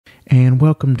And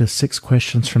welcome to 6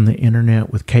 Questions from the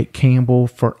Internet with Kate Campbell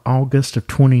for August of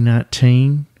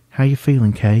 2019. How you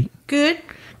feeling, Kate? Good.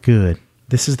 Good.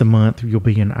 This is the month you'll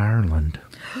be in Ireland.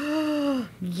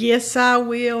 Yes, I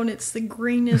will, and it's the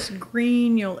greenest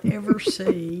green you'll ever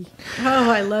see.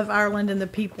 Oh, I love Ireland and the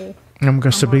people. I'm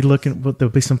going to be looking, there'll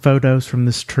be some photos from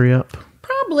this trip.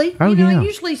 Probably. Oh, yeah. I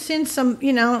usually send some,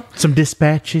 Some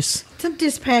dispatches. Some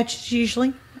dispatches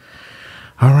usually.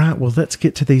 All right, well, let's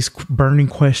get to these burning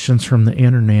questions from the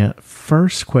internet.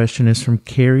 First question is from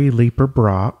Carrie Leeper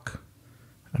Brock.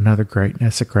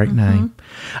 That's a great name.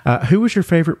 Who was your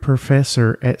favorite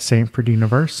professor at Samford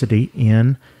University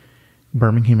in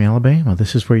Birmingham, Alabama?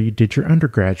 This is where you did your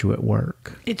undergraduate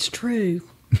work. It's true.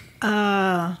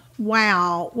 Wow.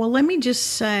 Well, let me just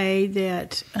say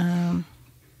that I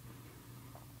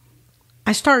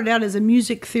started out as a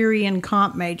music theory and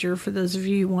comp major, for those of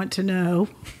you who want to know.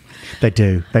 They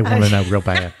do. They want to know real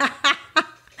bad.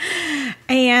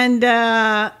 And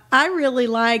I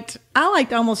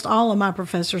liked almost all of my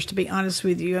professors, to be honest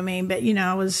with you. I mean, but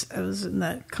I was in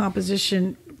the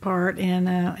composition part and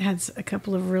had a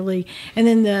couple of really, and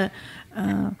then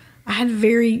I had a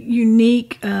very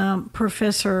unique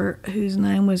professor whose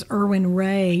name was Irwin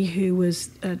Ray, who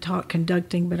was taught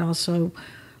conducting, but also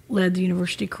led the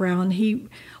university chorale. And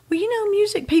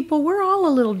music people, we're all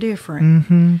a little different.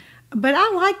 Mm-hmm. But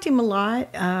I liked him a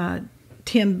lot.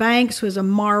 Tim Banks was a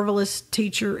marvelous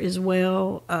teacher as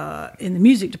well in the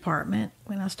music department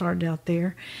when I started out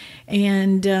there.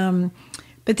 And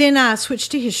but then I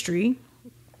switched to history.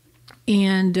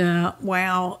 And, I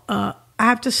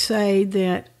have to say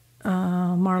that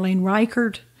Marlene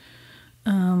Reichert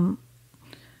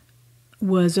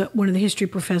was one of the history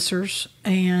professors,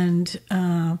 and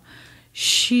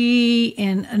she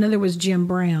and another was Jim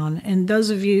Brown. And those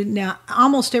of you, now,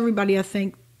 almost everybody, I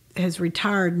think, has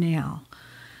retired now.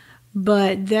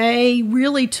 But they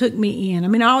really took me in. I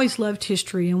mean, I always loved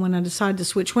history, and when I decided to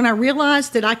switch, when I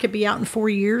realized that I could be out in 4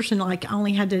 years and I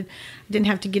only didn't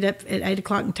have to get up at 8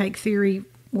 o'clock and take theory,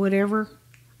 whatever,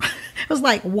 I was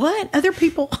like, what? Other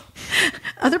people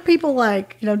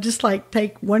just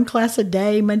take one class a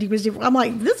day, Monday, Wednesday. I'm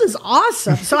like, this is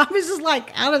awesome. So I was just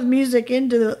out of music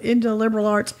into liberal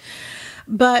arts.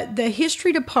 But the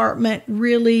history department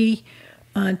really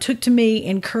took to me,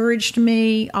 encouraged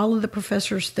me, all of the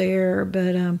professors there,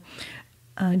 but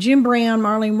Jim Brown,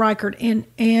 Marlene Reichert,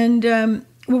 and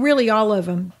really all of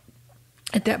them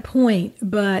at that point.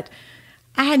 But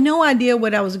I had no idea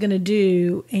what I was going to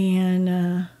do,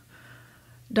 and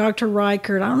Dr.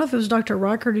 Reichert, I don't know if it was Dr.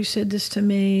 Reichert who said this to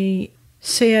me,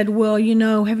 said, well,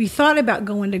 have you thought about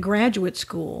going to graduate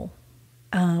school?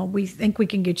 We think we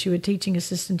can get you a teaching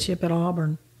assistantship at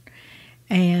Auburn.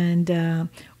 And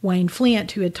Wayne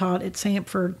Flint, who had taught at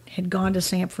Samford, had gone to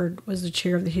Samford, was the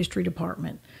chair of the history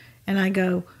department. And I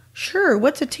go, sure,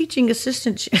 what's a teaching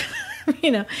assistantship?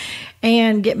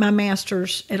 And get my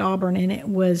master's at Auburn. And it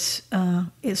was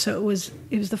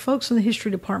the folks in the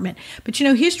history department. But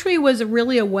history was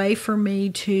really a way for me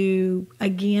to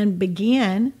again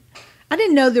begin. I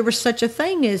didn't know there was such a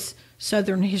thing as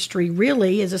Southern history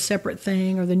really as a separate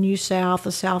thing, or the New South,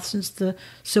 the South since the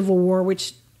Civil War,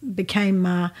 which became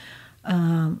my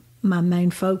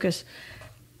main focus.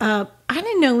 I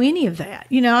didn't know any of that.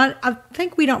 I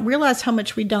think we don't realize how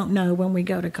much we don't know when we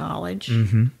go to college.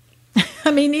 Mm-hmm.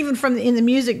 I mean, even in the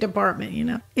music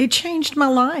department, it changed my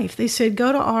life. They said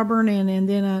go to Auburn, and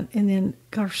then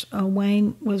of course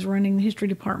Wayne was running the history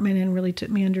department and really took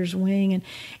me under his wing,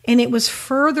 and it was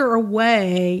further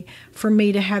away for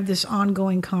me to have this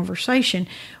ongoing conversation,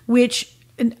 which.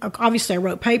 And obviously, I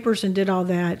wrote papers and did all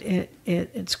that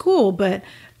at school, but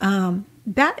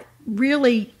that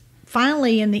really,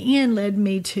 finally, in the end, led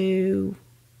me to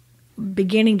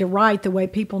beginning to write the way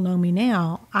people know me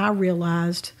now. I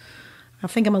realized, I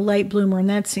think I'm a late bloomer in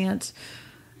that sense,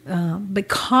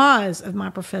 because of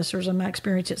my professors and my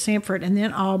experience at Samford and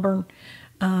then Auburn.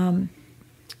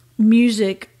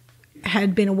 Music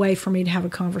had been a way for me to have a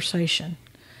conversation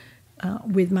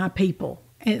with my people.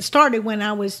 And it started when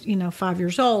I was, 5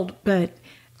 years old, but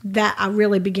that I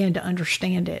really began to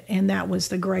understand it, and that was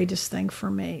the greatest thing for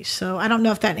me. So I don't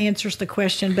know if that answers the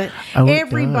question, but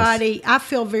everybody, I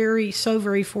feel very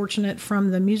fortunate, from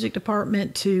the music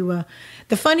department to,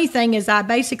 the funny thing is I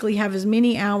basically have as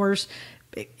many hours,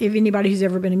 if anybody who's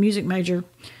ever been a music major,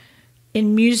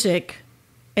 in music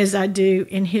as I do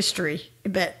in history.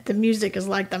 But the music is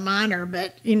like the minor,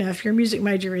 but if you're a music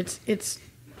major,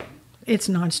 it's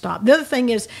nonstop. The other thing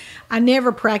is I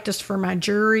never practiced for my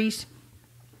juries,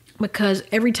 because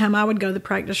every time I would go to the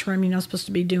practice room, I was supposed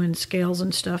to be doing scales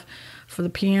and stuff for the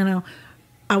piano,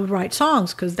 I would write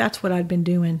songs, because that's what I'd been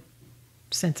doing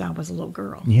since I was a little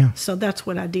girl. Yeah. So that's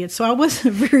what I did. So I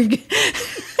wasn't very good.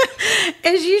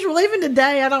 As usual, even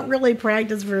today, I don't really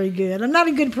practice very good. I'm not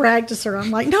a good practicer. I'm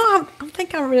like, no, I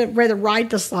think I would rather write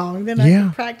the song than I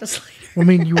can practice later. Well, I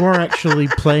mean, you are actually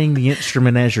playing the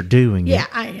instrument as you're doing it. Yeah,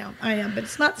 I am. But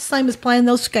it's not the same as playing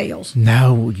those scales.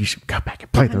 No, you should go back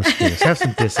and play those scales. Have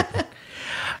some discipline.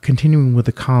 Continuing with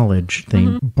the college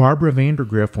theme, Barbara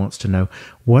Vandergriff wants to know,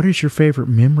 what is your favorite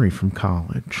memory from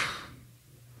college?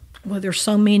 Well, there's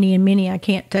so many and many I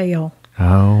can't tell.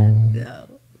 Oh.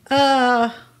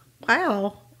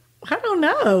 Wow. I don't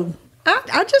know. But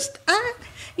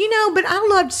I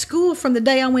loved school from the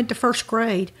day I went to first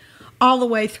grade all the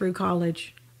way through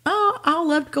college. Oh, I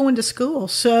loved going to school.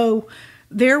 So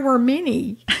there were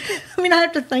many. I mean, I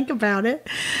have to think about it.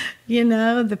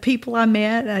 The people I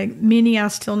met, many I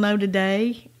still know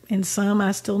today, and some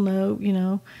I still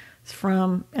know,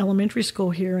 from elementary school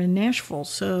here in Nashville.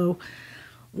 So,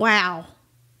 wow.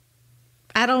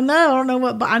 I don't know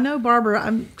what, but I know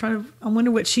Barbara. I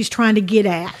wonder what she's trying to get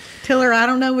at. Tell her I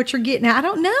don't know what you're getting at. I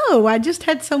don't know. I just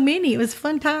had so many. It was a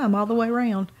fun time all the way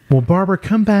around. Well, Barbara,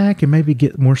 come back and maybe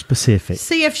get more specific.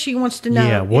 See if she wants to know.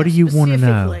 Yeah, what do you want to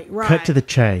know? Right. Cut to the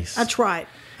chase. That's right.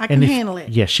 I can handle it.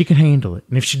 Yeah, she can handle it.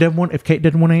 And if Kate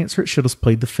doesn't want to answer it, she'll just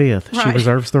plead the fifth. Right. She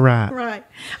reserves the right. Right.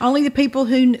 Only the people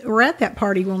who were at that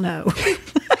party will know.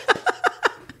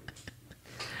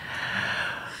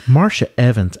 Marcia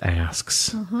Evans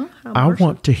asks, I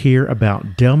want to hear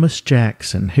about Delmus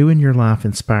Jackson. Who in your life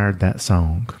inspired that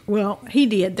song? Well, he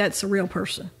did. That's a real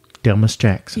person. Delmus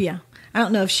Jackson. Yeah. I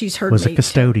don't know if she's heard Was a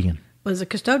custodian.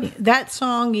 That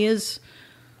song is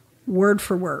word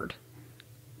for word.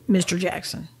 Mr.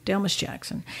 Jackson, Delmus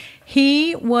Jackson.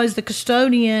 He was the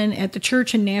custodian at the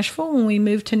church in Nashville when we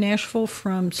moved to Nashville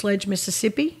from Sledge,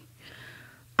 Mississippi.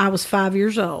 I was 5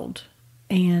 years old,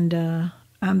 and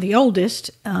I'm the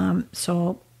oldest,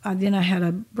 so then I had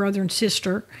a brother and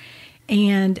sister,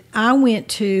 and I went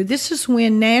to, this is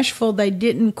when Nashville, they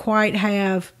didn't quite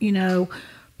have,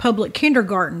 public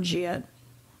kindergartens yet.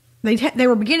 They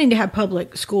were beginning to have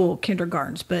public school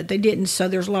kindergartens, but they didn't, so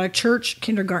there's a lot of church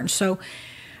kindergartens. So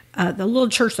the little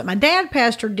church that my dad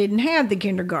pastored didn't have the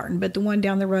kindergarten, but the one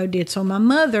down the road did. So my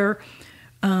mother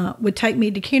would take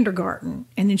me to kindergarten,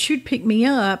 and then she'd pick me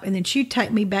up, and then she'd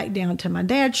take me back down to my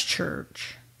dad's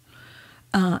church.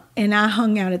 And I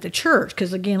hung out at the church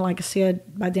because, again, like I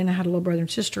said, by then I had a little brother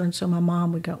and sister, and so my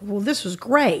mom would go, well, this was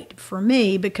great for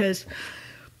me because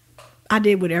I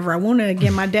did whatever I wanted.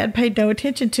 Again, my dad paid no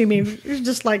attention to me. It was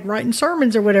just like writing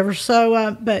sermons or whatever.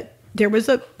 So, but there was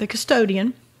the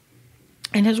custodian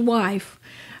and his wife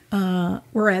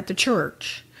were at the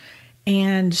church.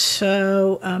 And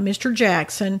so Mr.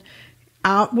 Jackson,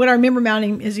 what I remember about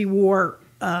him is he wore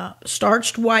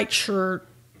starched white shirt,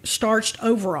 starched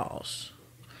overalls,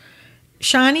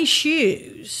 shiny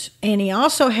shoes, and he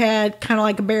also had kind of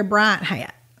like a Bear Bryant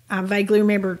hat. I vaguely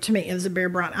remember, to me, it was a Bear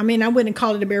Bryant. I mean, I wouldn't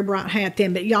call it a Bear Bryant hat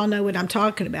then, but y'all know what I'm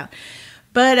talking about.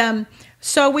 But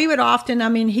so we would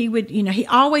often, he would, he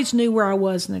always knew where I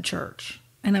was in the church.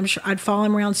 And I'm sure I'd follow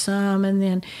him around some,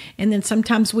 and then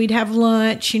sometimes we'd have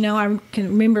lunch. I can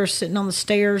remember sitting on the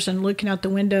stairs and looking out the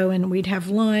window, and we'd have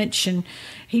lunch, and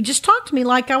he just talked to me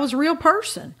like I was a real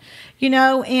person,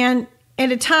 And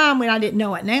at a time when I didn't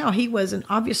know it now, he wasn't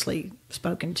obviously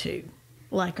spoken to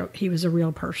like he was a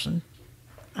real person.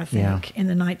 I think in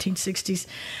the 1960s,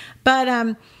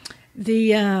 but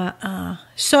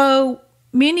so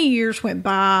many years went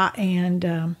by,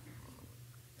 and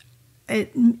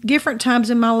at different times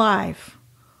in my life,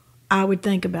 I would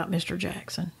think about Mr.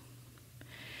 Jackson.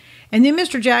 And then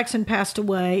Mr. Jackson passed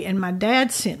away, and my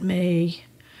dad sent me,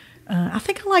 I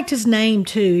think I liked his name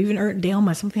too, even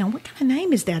Delmus. I'm thinking, what kind of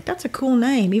name is that? That's a cool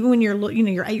name. Even when you're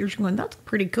 8 years going, that's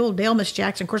pretty cool, Delmus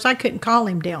Jackson. Of course, I couldn't call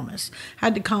him Delmus. I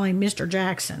had to call him Mr.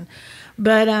 Jackson.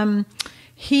 But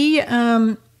he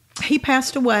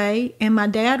passed away, and my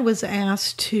dad was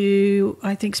asked to,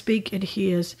 I think, speak at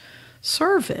his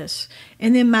service.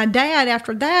 And then my dad,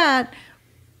 after that,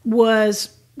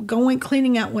 was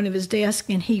cleaning out one of his desks,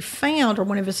 and he found, or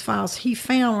one of his files, he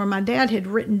found where my dad had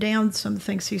written down some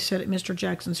things he said at Mr.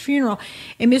 Jackson's funeral.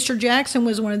 And Mr. Jackson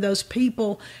was one of those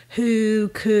people who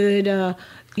could,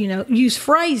 use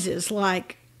phrases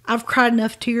like, I've cried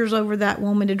enough tears over that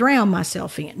woman to drown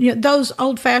myself in. Those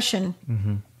old-fashioned,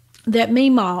 that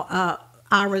Meemaw,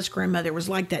 Ira's grandmother, was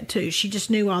like that too. She just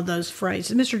knew all those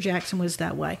phrases. Mr. Jackson was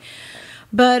that way.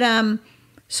 But,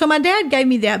 so my dad gave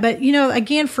me that, but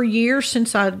again, for years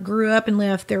since I grew up and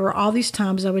left, there were all these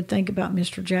times I would think about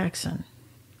Mr. Jackson,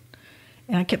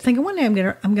 and I kept thinking one day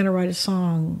I'm gonna write a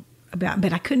song about,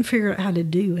 but I couldn't figure out how to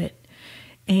do it.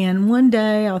 And one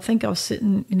day I think I was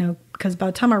sitting, because by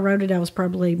the time I wrote it, I was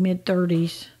probably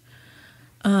mid-30s.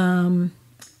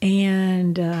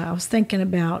 And I was thinking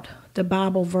about the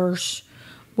Bible verse,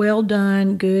 well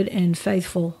done, good and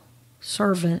faithful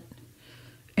servant.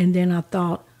 And then I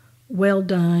thought, well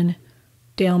done,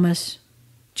 Delmus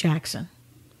Jackson.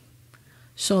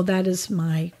 So that is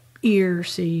my ear.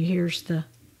 See, here's the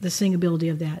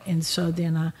singability of that. And so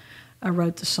then I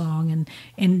wrote the song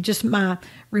and just my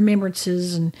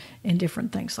remembrances and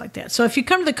different things like that. So if you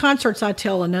come to the concerts, I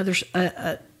tell another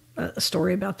a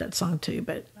story about that song too,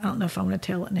 but I don't know if I want to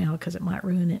tell it now because it might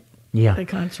ruin it. Yeah. The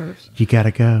concerts. You got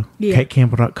to go. Yeah.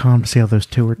 KateCampbell.com to see all those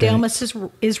tour dates.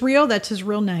 Delmus is real. That's his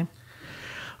real name.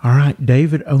 All right.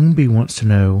 David Ownby wants to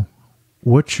know,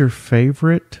 what's your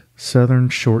favorite Southern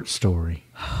short story?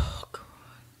 Oh, God.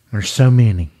 There's so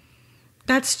many.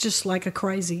 That's just like a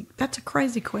crazy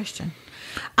question.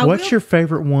 What's your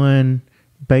favorite one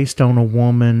based on a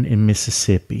woman in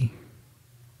Mississippi?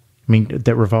 I mean,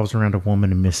 that revolves around a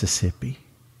woman in Mississippi.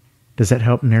 Does that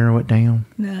help narrow it down?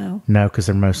 No. No, because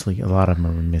a lot of them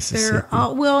are in Mississippi.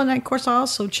 And of course I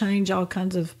also change all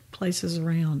kinds of places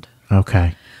around.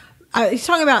 Okay. He's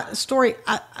talking about a story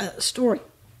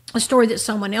that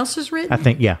someone else has written. I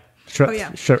think, yeah.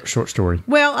 Short story.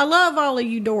 Well, I love all of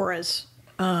Eudora's.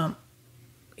 I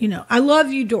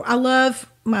love Eudora. I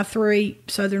love my three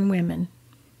Southern women,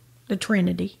 the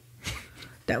Trinity.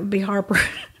 That would be Harper.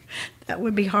 That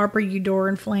would be Harper, Eudora,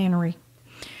 and Flannery.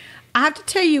 I have to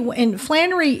tell you, and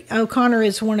Flannery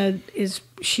O'Connor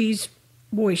she's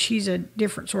a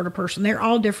different sort of person. They're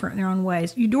all different in their own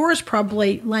ways. Eudora's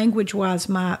probably, language-wise,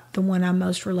 the one I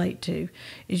most relate to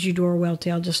is Eudora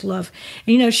Welty. I just love,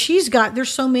 and there's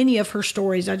so many of her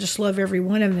stories. I just love every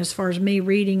one of them as far as me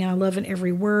reading. I love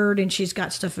every word, and she's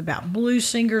got stuff about blues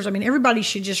singers. I mean, everybody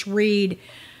should just read.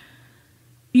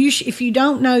 If you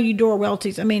don't know Eudora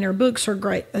Welty's, I mean, her books are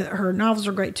great. Her novels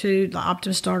are great too. The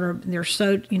Optimist Starter, they're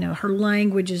so, her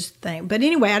language is thing. But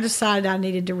anyway, I decided I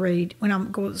needed to read, when I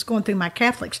was going through my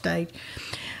Catholic stage,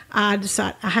 I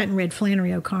decided I hadn't read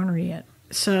Flannery O'Connor yet.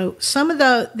 So some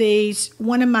of these,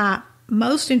 one of my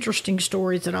most interesting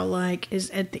stories that I like is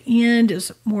at the end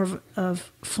is more of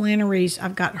Flannery's.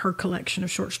 I've got her collection of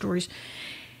short stories.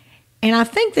 And I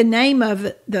think the name of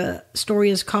the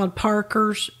story is called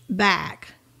Parker's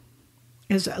Back.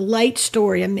 It's a late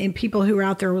story. I mean, people who are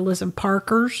out there will listen.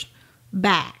 Parker's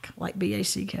Back, like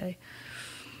B-A-C-K.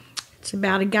 It's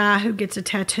about a guy who gets a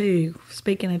tattoo.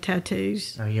 Speaking of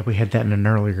tattoos. Oh, yeah, we had that in an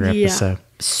earlier episode.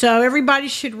 So everybody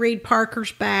should read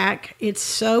Parker's Back. It's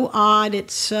so odd.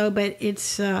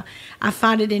 I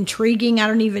find it intriguing. I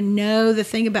don't even know. The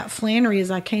thing about Flannery is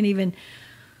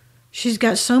she's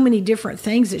got so many different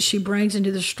things that she brings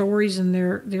into the stories, and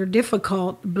they're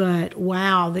difficult, but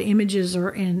wow, the images are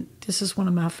in. This is one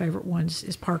of my favorite ones,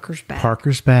 is Parker's Back.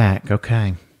 Parker's Back,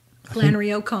 okay.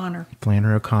 Flannery O'Connor.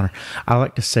 Flannery O'Connor. I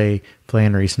like to say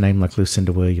Flannery's name like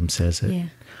Lucinda Williams says it. Yeah.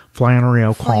 Flannery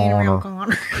O'Connor. Flannery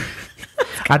O'Connor.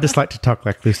 I just like to talk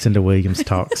like Lucinda Williams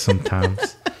talks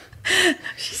sometimes.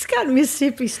 She's got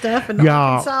Mississippi stuff and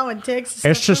Arkansas and Texas.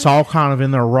 It's just all kind of in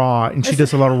there right, and she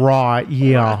does a lot of right.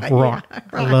 Yeah, right.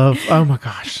 I love, oh my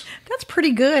gosh. That's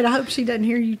pretty good. I hope she doesn't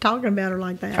hear you talking about her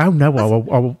like that. Oh,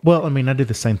 no. Well, I mean, I do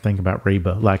the same thing about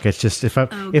Reba. Like, it's just, if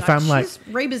I'm like...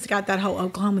 Reba's got that whole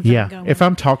Oklahoma thing going. If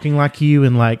I'm talking like you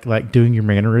and like doing your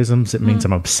mannerisms, it means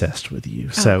I'm obsessed with you.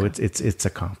 So it's a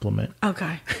compliment.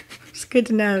 Okay. It's good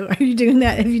to know. Are you doing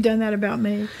that? Have you done that about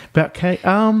me? About Kate?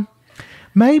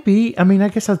 Maybe. I mean, I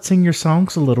guess I'd sing your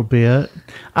songs a little bit.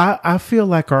 I feel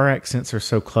like our accents are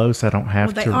so close, I don't have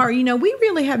to. Well, they are. We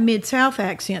really have Mid-South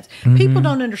accents. Mm-hmm. People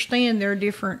don't understand they're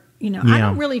different. I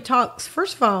don't really talk.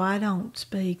 First of all, I don't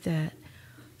speak that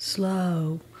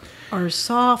slow or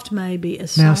soft, maybe,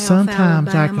 as now, South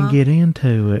sometimes Alabama. I can get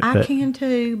into it. I can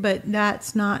too, but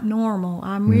that's not normal.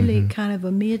 I'm really kind of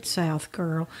a Mid-South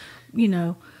girl,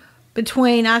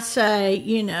 Between, I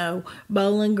say,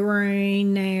 Bowling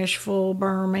Green, Nashville,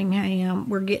 Birmingham,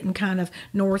 we're getting kind of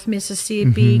North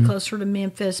Mississippi, closer to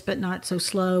Memphis, but not so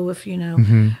slow, if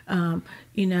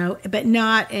but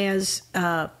not as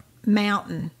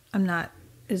mountain. I'm not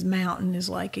as mountain as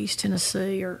like East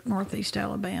Tennessee or Northeast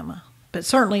Alabama, but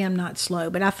certainly I'm not slow.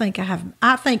 But I think I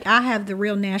have the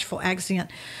real Nashville accent,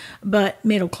 but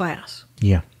middle class.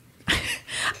 Yeah,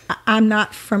 I'm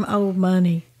not from old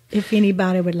money. If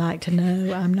anybody would like to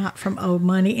know, I'm not from old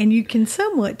money, and you can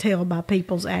somewhat tell by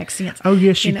people's accents. Oh,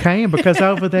 yes, you can, because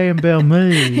over there in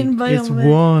Belmead, it's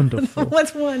wonderful.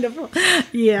 What's wonderful?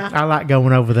 Yeah. I like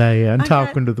going over there and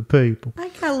talking to the people. I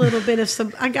got a little bit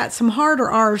of I got some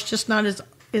harder R's, just not as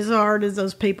hard as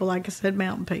those people, like I said,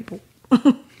 mountain people.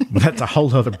 That's a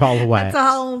whole other ball of wax.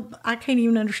 I can't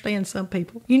even understand some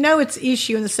people. It's an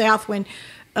issue in the South when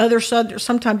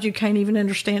sometimes you can't even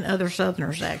understand other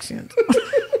Southerners' accents.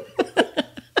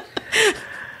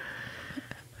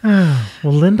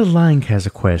 Well, Linda Lang has a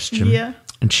question. Yeah.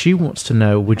 And she wants to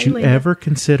know, would you Linda. ever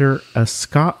consider a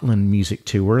Scotland music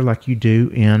tour like you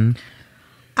do in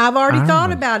I've already thought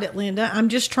Ireland? about it, Linda. I'm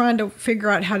just trying to figure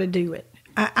out how to do it.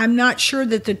 I'm not sure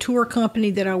that the tour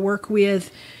company that I work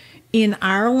with in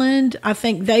Ireland, I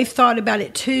think they've thought about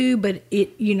it too, but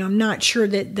I'm not sure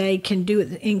that they can do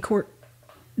it in court.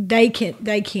 They can't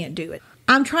do it.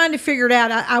 I'm trying to figure it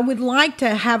out. I would like to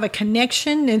have a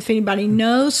connection. If anybody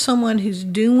knows someone who's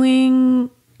doing,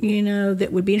 that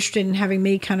would be interested in having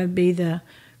me kind of be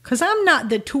because I'm not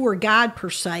the tour guide per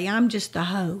se. I'm just the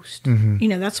host.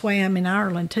 Mm-hmm. That's why I'm in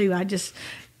Ireland too.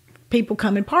 People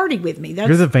come and party with me.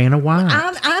 You're the Vanna White.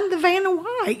 I'm the Vanna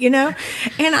White,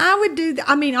 And I would do that.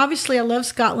 I mean, obviously I love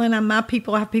Scotland. I have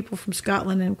people from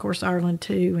Scotland and of course Ireland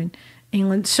too and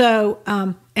England. So,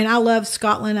 and I love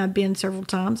Scotland. I've been several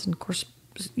times and of course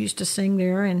used to sing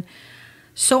there. And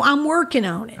so I'm working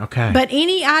on it. Okay. But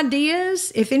any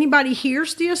ideas, if anybody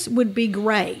hears this, would be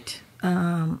great.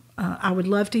 I would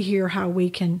love to hear I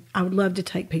would love to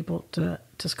take people to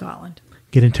Scotland.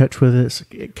 Get in touch with us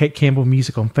at Kate Campbell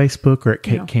Music on Facebook or at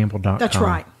katecampbell.com. That's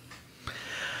right.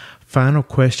 Final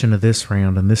question of this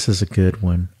round, and this is a good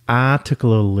one. I took a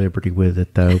little liberty with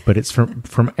it, though, but it's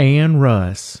from Ann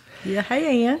Russ. Yeah,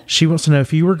 hey, Ann. She wants to know,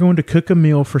 if you were going to cook a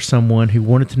meal for someone who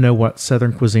wanted to know what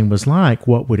Southern cuisine was like,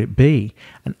 what would it be?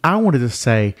 And I wanted to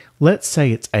say, let's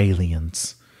say it's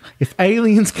aliens. If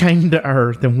aliens came to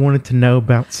Earth and wanted to know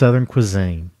about Southern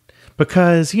cuisine.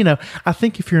 Because, I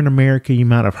think if you're in America, you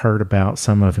might have heard about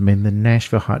some of them. I mean, the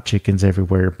Nashville hot chicken's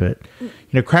everywhere, but,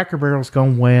 Cracker Barrel's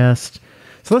gone west.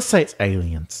 So let's say it's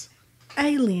aliens.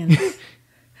 Aliens.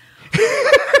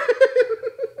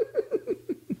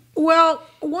 Well,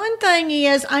 one thing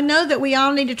is, I know that we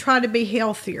all need to try to be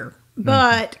healthier,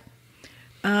 but,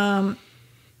 I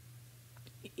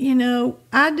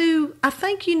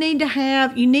think you need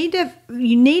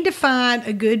to find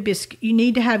a good biscuit. You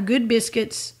need to have good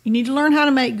biscuits. You need to learn how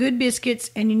to make good biscuits,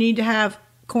 and you need to have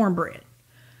cornbread.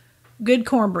 Good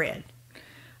cornbread.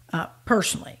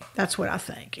 Personally, that's what I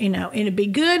think. And it'd be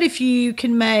good if you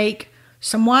can make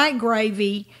some white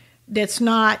gravy that's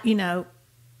not, of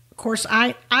course,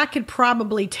 I could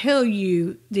probably tell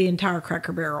you the entire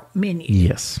Cracker Barrel menu.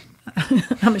 Yes.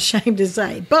 I'm ashamed to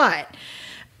say. But,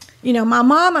 my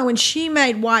mama, when she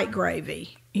made white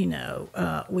gravy,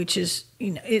 which is,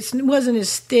 it wasn't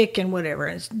as thick and whatever.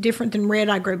 It's different than red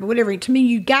eye gravy, but whatever. To me,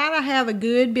 you got to have a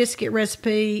good biscuit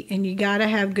recipe and you got to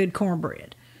have good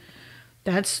cornbread.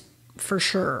 That's for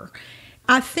sure.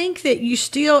 I think that you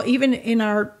still, even in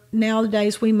our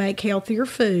nowadays, we make healthier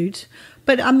foods.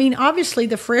 But, obviously,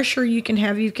 the fresher you can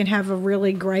have a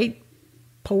really great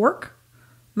pork.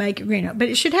 But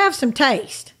it should have some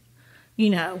taste,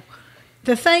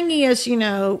 The thing is,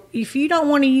 if you don't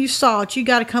want to use salt, you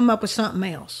got to come up with something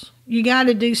else. You got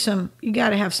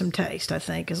to have some taste, I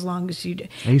think, as long as you do.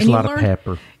 I use a lot of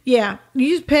pepper. Yeah,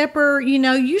 use pepper,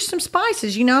 use some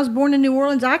spices. I was born in New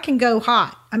Orleans. I can go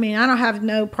hot. I don't have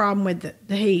no problem with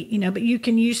the heat, but you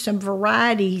can use some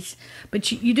varieties.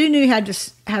 But you do need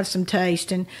to have some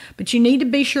taste. But you need to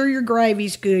be sure your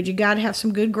gravy's good. You got to have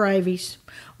some good gravies,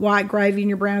 white gravy and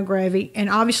your brown gravy. And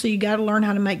obviously you got to learn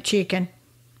how to make chicken.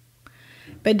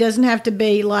 But it doesn't have to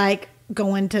be like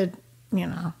going to,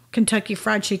 Kentucky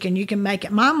Fried Chicken. You can make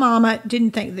it. My mama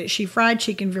didn't think that she fried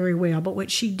chicken very well, but what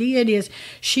she did is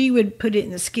she would put it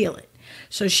in the skillet.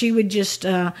 So she would just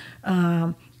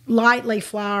lightly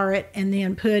flour it and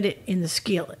then put it in the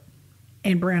skillet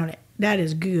and brown it. That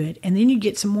is good. And then you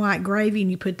get some white gravy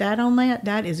and you put that on that.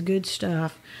 That is good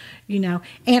stuff, And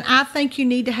I think you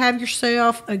need to have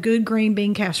yourself a good green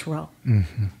bean casserole.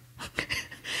 Mm-hmm.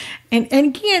 And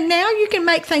again, now you can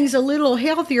make things a little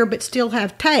healthier but still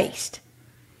have taste.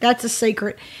 That's a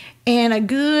secret. And a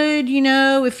good,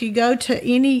 if you go to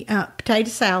any potato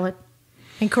salad,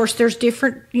 and of course there's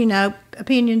different,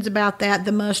 opinions about that,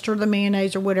 the mustard, the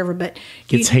mayonnaise, or whatever, but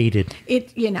gets heated.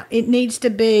 It needs to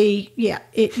be,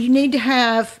 you need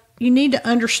to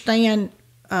understand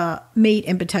meat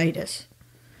and potatoes,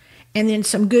 and then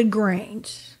some good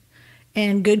greens.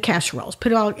 And good casseroles.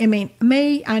 Put it all.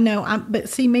 I know. But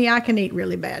see, me, I can eat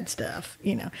really bad stuff.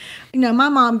 My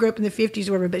mom grew up in the 50s,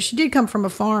 or whatever, but she did come from a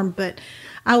farm. But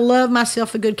I love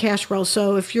myself a good casserole.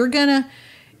 So if you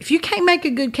can't make a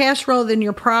good casserole, then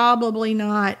you're probably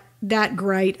not that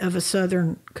great of a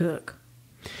Southern cook.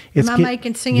 Am I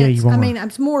making sense? Yeah, you are.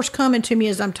 It's more's coming to me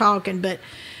as I'm talking, but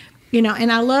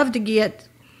and I love to get.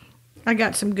 I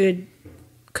got some good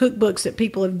cookbooks that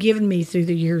people have given me through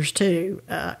the years too,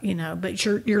 but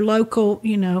your local,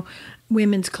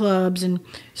 women's clubs and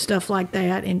stuff like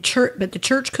that, and church. But the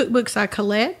church cookbooks I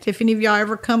collect, if any of y'all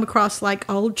ever come across like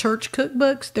old church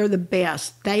cookbooks, they're the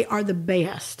best. They are the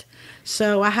best.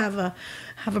 So I have a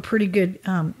pretty good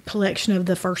collection of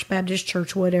the First Baptist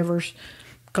Church whatever's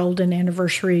golden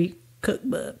anniversary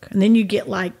cookbook, and then you get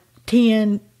like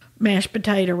 10 mashed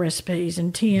potato recipes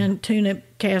and 10 tuna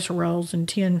casseroles and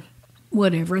 10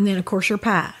 whatever, and then of course your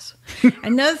pies.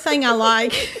 Another thing I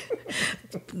like,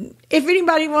 if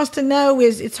anybody wants to know,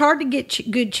 is it's hard to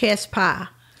get good chess pie.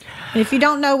 And if you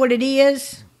don't know what it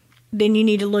is, then you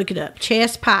need to look it up.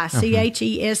 Chess pie,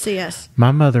 CHESS.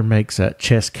 My mother makes a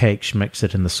chess cake. She makes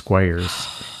it in the squares,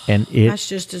 and that's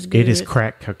just as good. It is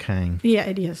crack cocaine. Yeah,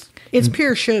 it is. It's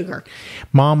pure sugar.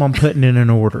 Mom, I'm putting in an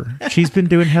order. She's been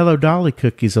doing Hello Dolly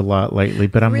cookies a lot lately,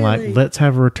 but I'm like, let's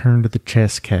have a return to the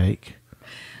chess cake.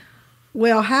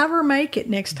 Well, have her make it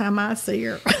next time I see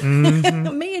her.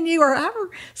 Mm-hmm. Me and you, or have her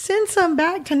send some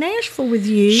back to Nashville with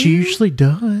you. She usually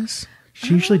does.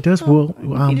 Well,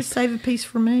 you need to save a piece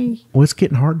for me. Well, it's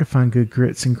getting hard to find good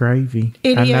grits and gravy.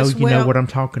 I know you know what I'm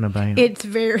talking about.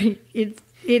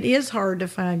 It is hard to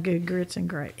find good grits and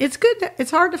gravy.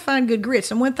 It's hard to find good grits.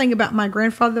 And one thing about my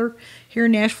grandfather here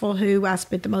in Nashville, who I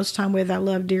spent the most time with, I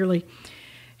love dearly,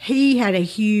 he had a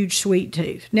huge sweet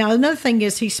tooth. Now, another thing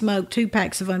is he smoked 2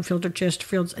 packs of unfiltered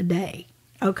Chesterfields a day.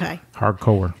 Okay.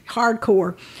 Hardcore.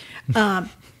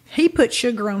 He put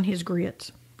sugar on his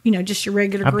grits. Just your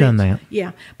regular grits. I've done that.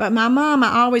 Yeah. But my mom,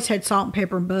 I always had salt and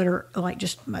pepper and butter, like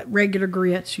just regular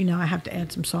grits. I have to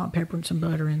add some salt and pepper and some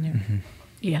butter in there. Mm-hmm.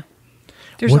 Yeah.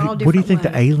 There's all different ways. What do you think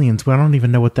the aliens, well, I don't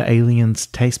even know what the aliens'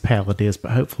 taste palette is,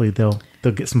 but hopefully they'll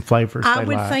get some flavors I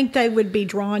would think they would be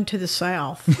drawn to the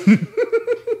South.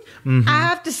 Mm-hmm. I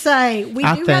have to say, we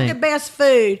do have the best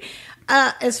food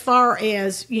as far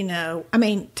as,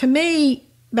 to me,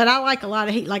 but I like a lot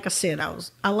of heat. Like I said,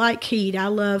 I like heat. I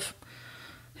love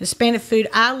Hispanic food.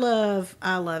 I love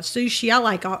sushi. I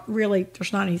like, really,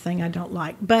 there's not anything I don't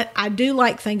like. But I do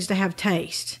like things to have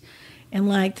taste. And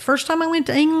like the first time I went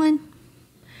to England,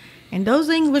 and those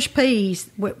English peas,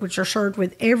 which are served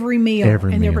with every meal,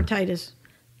 their potatoes,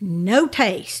 no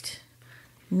taste.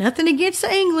 Nothing against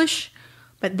the English,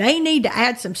 but they need to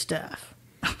add some stuff.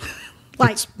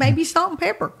 Like maybe salt and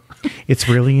pepper. It's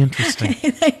really interesting.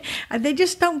 They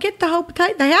just don't get the whole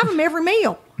potato. They have them every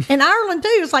meal. In Ireland, too,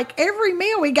 it's like every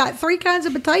meal we got 3 kinds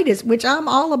of potatoes, which I'm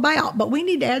all about. But we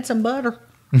need to add some butter.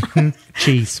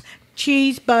 Cheese.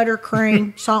 Cheese, butter,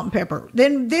 cream, salt, and pepper.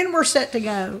 Then we're set to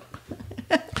go.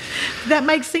 Does that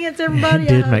make sense, everybody? It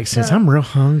did make sense. I'm real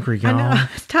hungry, y'all. I know.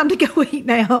 It's time to go eat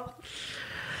now.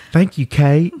 Thank you,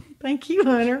 Kate. Thank you,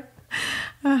 Hunter.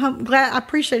 I'm glad. I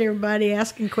appreciate everybody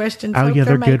asking questions. Oh, yeah,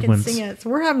 they're good ones. Sense.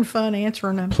 We're having fun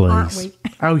answering them, Please. aren't we?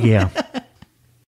 Oh, yeah.